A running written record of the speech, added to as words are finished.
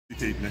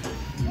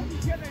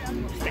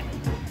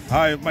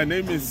Hi, my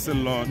name is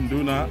Sello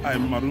Nduna.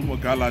 I'm Marumo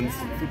Gallants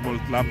Football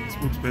Club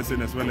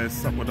spokesperson as well as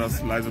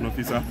supporters liaison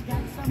officer.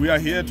 We are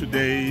here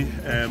today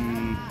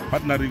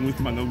partnering with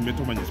Mangaung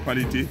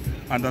Municipality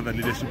under the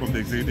leadership of the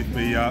Executive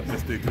Mayor,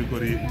 Mr.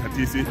 Gregory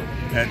Tatisi,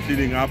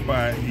 cleaning up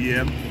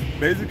here.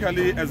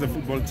 Basically, as a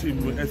football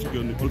team, as you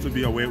can also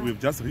be aware, we've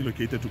just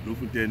relocated to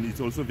Bloemfontein. It's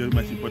also very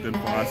much important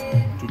for us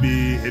to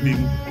be having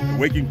a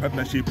working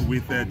partnership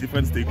with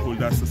different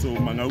stakeholders. So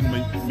Mangaung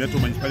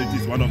Municipality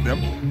is one of them.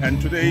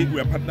 And today we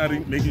are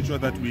partnering, making sure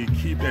that we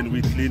keep and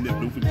we clean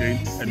Bloemfontein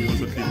and we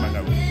also clean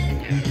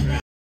Mangaung.